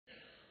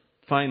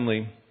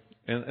Finally,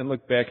 and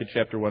look back at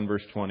chapter 1,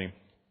 verse 20.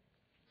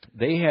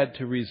 They had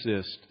to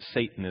resist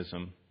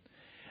Satanism.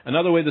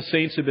 Another way the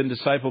saints had been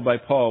discipled by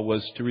Paul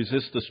was to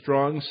resist the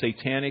strong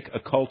satanic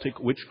occultic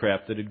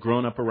witchcraft that had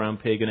grown up around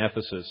pagan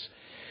Ephesus.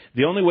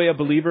 The only way a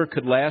believer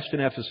could last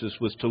in Ephesus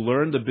was to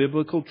learn the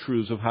biblical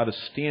truths of how to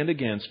stand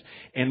against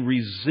and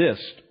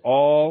resist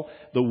all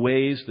the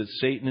ways that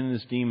Satan and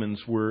his demons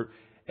were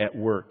at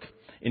work.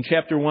 In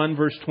chapter 1,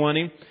 verse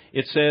 20,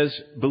 it says,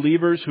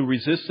 believers who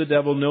resist the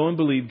devil know and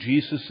believe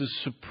Jesus is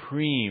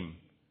supreme.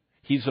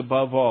 He's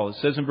above all. It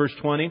says in verse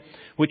 20,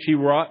 which he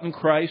wrought in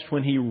Christ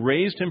when he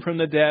raised him from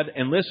the dead,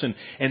 and listen,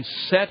 and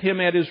set him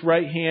at his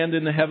right hand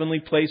in the heavenly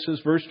places,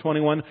 verse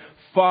 21,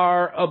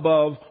 far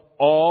above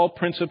all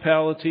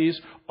principalities,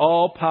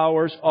 all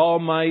powers, all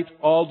might,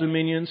 all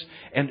dominions,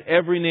 and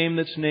every name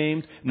that's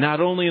named, not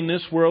only in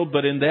this world,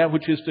 but in that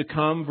which is to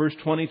come. Verse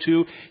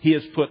 22, he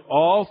has put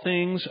all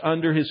things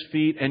under his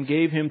feet and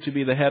gave him to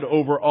be the head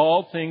over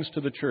all things to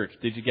the church.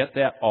 Did you get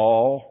that?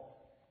 All.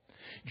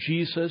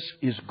 Jesus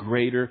is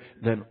greater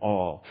than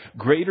all.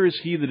 Greater is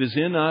he that is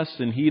in us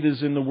than he that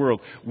is in the world.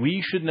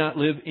 We should not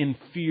live in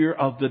fear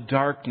of the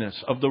darkness,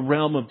 of the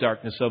realm of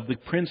darkness, of the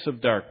prince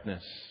of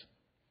darkness.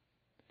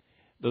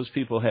 Those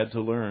people had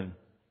to learn.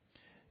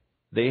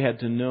 They had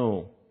to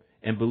know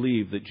and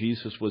believe that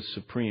Jesus was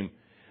supreme.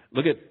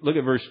 Look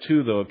at verse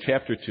 2, though, of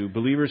chapter 2.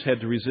 Believers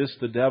had to resist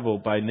the devil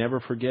by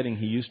never forgetting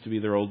he used to be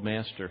their old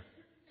master.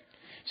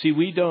 See,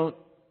 we don't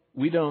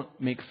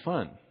make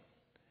fun.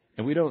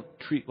 And we don't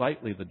treat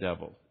lightly the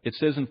devil. It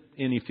says in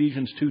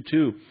Ephesians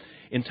 2:2,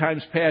 in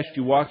times past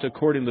you walked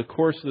according to the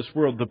course of this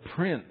world, the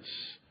prince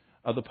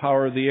of the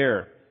power of the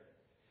air,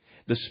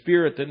 the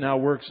spirit that now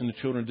works in the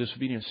children of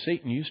disobedience.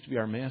 Satan used to be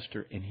our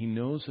master, and he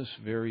knows us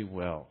very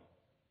well.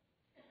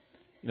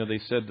 You know, they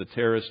said the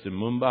terrorists in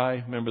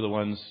Mumbai, remember the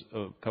ones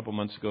a couple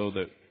months ago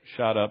that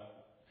shot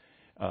up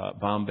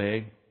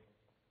Bombay,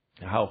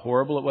 how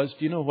horrible it was?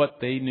 Do you know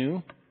what they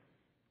knew?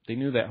 They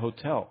knew that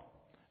hotel.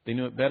 They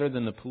knew it better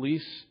than the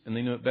police, and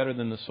they knew it better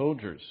than the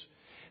soldiers.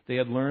 They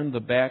had learned the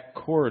back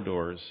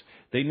corridors.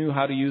 They knew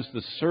how to use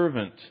the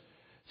servant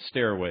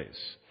stairways.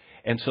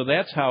 And so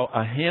that's how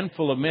a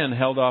handful of men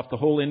held off the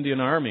whole Indian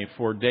army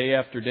for day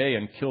after day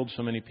and killed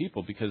so many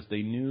people, because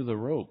they knew the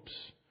ropes.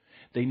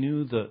 They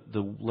knew the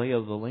lay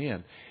of the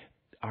land.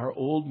 Our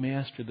old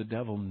master, the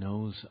devil,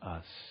 knows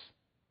us.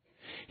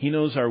 He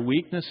knows our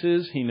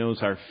weaknesses. He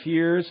knows our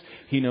fears.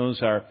 He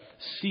knows our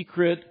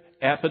secret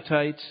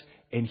appetites.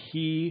 And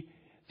he,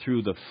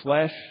 through the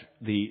flesh,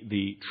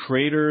 the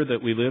traitor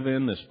that we live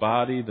in, this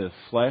body, the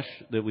flesh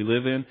that we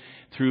live in,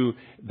 through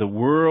the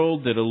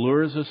world that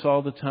allures us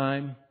all the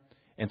time,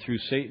 and through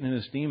Satan and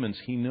his demons,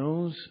 he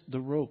knows the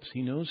ropes.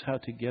 He knows how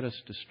to get us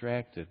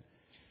distracted.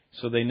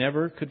 So they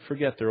never could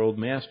forget their old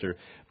master.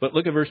 But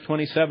look at verse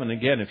 27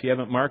 again, if you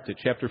haven't marked it,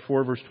 chapter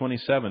 4, verse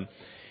 27.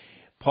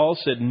 Paul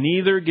said,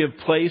 neither give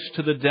place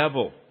to the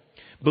devil.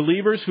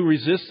 Believers who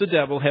resist the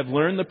devil have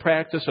learned the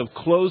practice of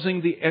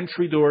closing the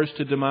entry doors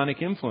to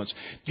demonic influence.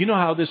 Do you know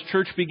how this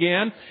church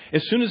began?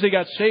 As soon as they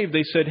got saved,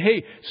 they said,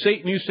 hey,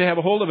 Satan used to have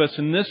a hold of us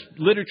in this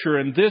literature,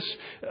 in this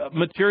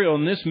material,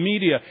 in this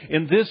media,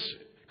 in this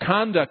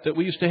conduct that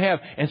we used to have.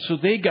 And so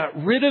they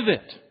got rid of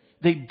it.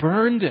 They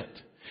burned it.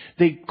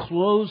 They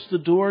closed the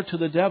door to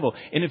the devil.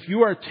 And if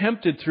you are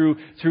tempted through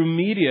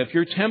media, if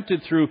you're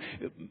tempted through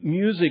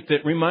music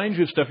that reminds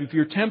you of stuff, if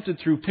you're tempted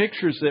through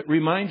pictures that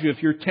remind you,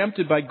 if you're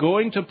tempted by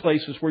going to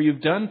places where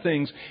you've done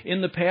things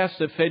in the past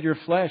that fed your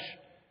flesh,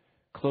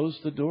 close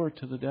the door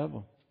to the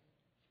devil.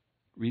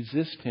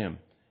 Resist him,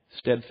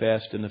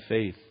 steadfast in the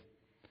faith.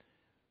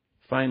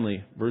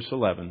 Finally, verse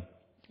 11,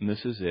 and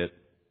this is it.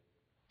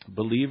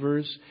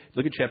 Believers,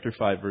 look at chapter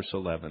 5, verse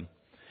 11.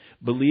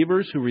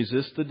 Believers who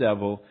resist the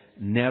devil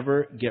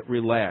never get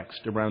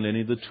relaxed around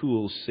any of the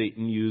tools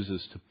Satan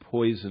uses to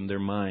poison their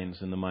minds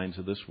and the minds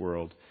of this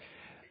world.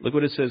 Look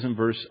what it says in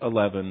verse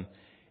 11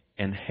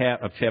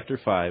 of chapter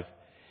 5.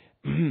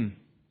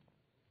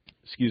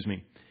 Excuse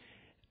me.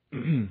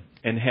 And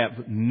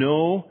have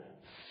no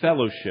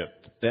fellowship.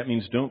 That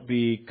means don't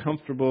be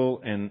comfortable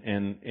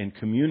and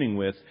communing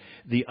with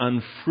the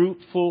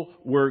unfruitful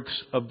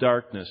works of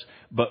darkness,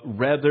 but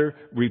rather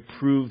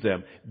reprove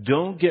them.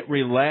 Don't get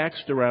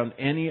relaxed around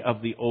any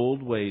of the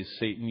old ways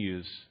Satan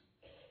used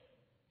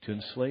to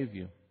enslave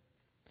you.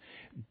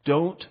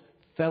 Don't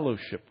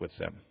fellowship with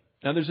them.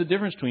 Now, there's a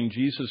difference between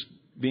Jesus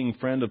being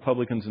friend of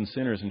publicans and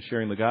sinners and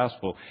sharing the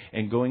gospel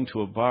and going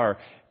to a bar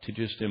to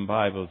just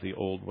imbibe of the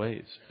old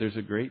ways. There's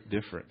a great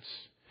difference.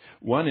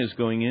 One is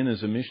going in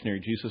as a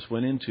missionary. Jesus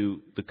went into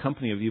the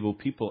company of evil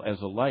people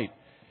as a light.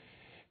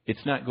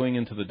 It's not going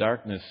into the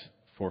darkness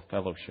for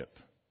fellowship,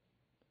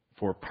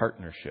 for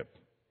partnership.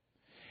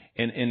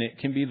 And it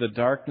can be the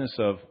darkness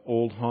of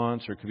old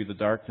haunts, or it could be the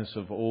darkness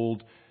of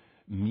old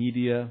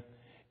media.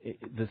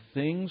 The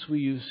things we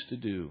used to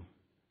do,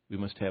 we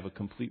must have a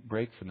complete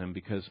break from them,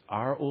 because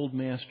our old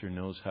master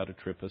knows how to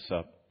trip us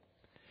up.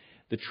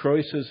 The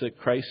choices that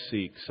Christ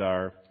seeks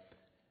are,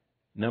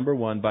 number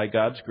one, by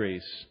God's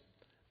grace,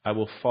 I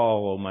will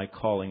follow my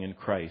calling in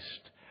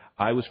Christ.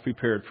 I was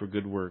prepared for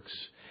good works.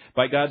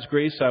 By God's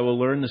grace, I will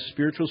learn the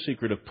spiritual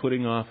secret of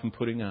putting off and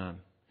putting on.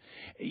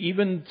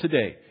 Even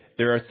today,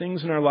 there are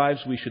things in our lives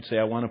we should say,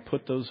 I want to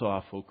put those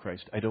off, oh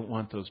Christ. I don't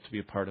want those to be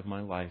a part of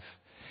my life.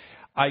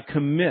 I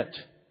commit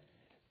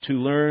to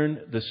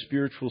learn the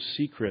spiritual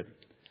secret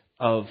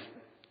of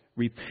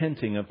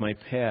repenting of my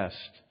past,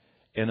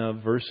 and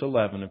of verse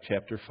 11 of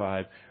chapter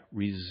 5,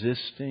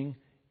 resisting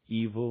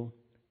evil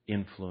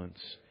influence.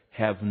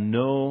 Have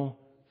no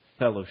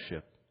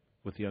fellowship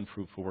with the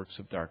unfruitful works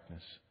of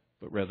darkness,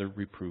 but rather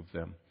reprove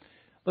them.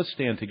 Let's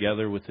stand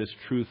together with this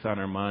truth on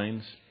our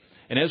minds.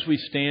 And as we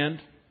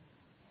stand,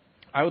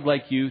 I would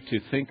like you to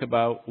think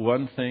about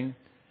one thing.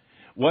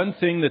 One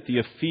thing that the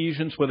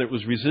Ephesians, whether it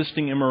was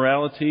resisting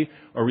immorality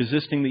or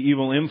resisting the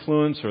evil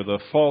influence or the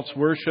false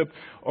worship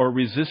or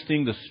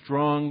resisting the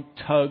strong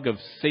tug of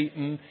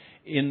Satan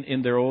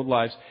in their old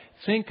lives,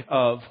 think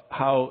of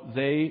how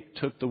they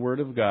took the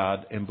Word of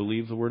God and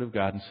believed the Word of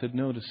God and said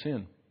no to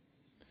sin.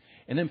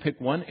 And then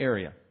pick one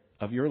area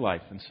of your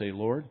life and say,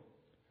 Lord,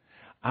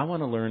 I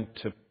want to learn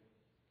to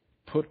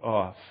put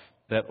off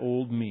that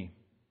old me.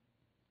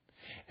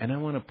 And I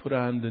want to put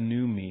on the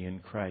new me in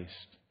Christ.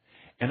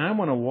 And I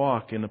want to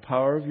walk in the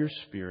power of your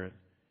Spirit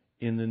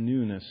in the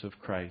newness of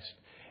Christ.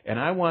 And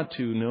I want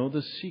to know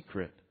the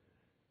secret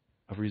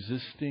of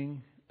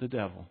resisting the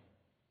devil,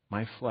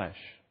 my flesh,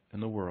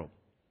 and the world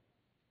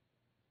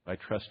by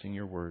trusting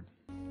your Word.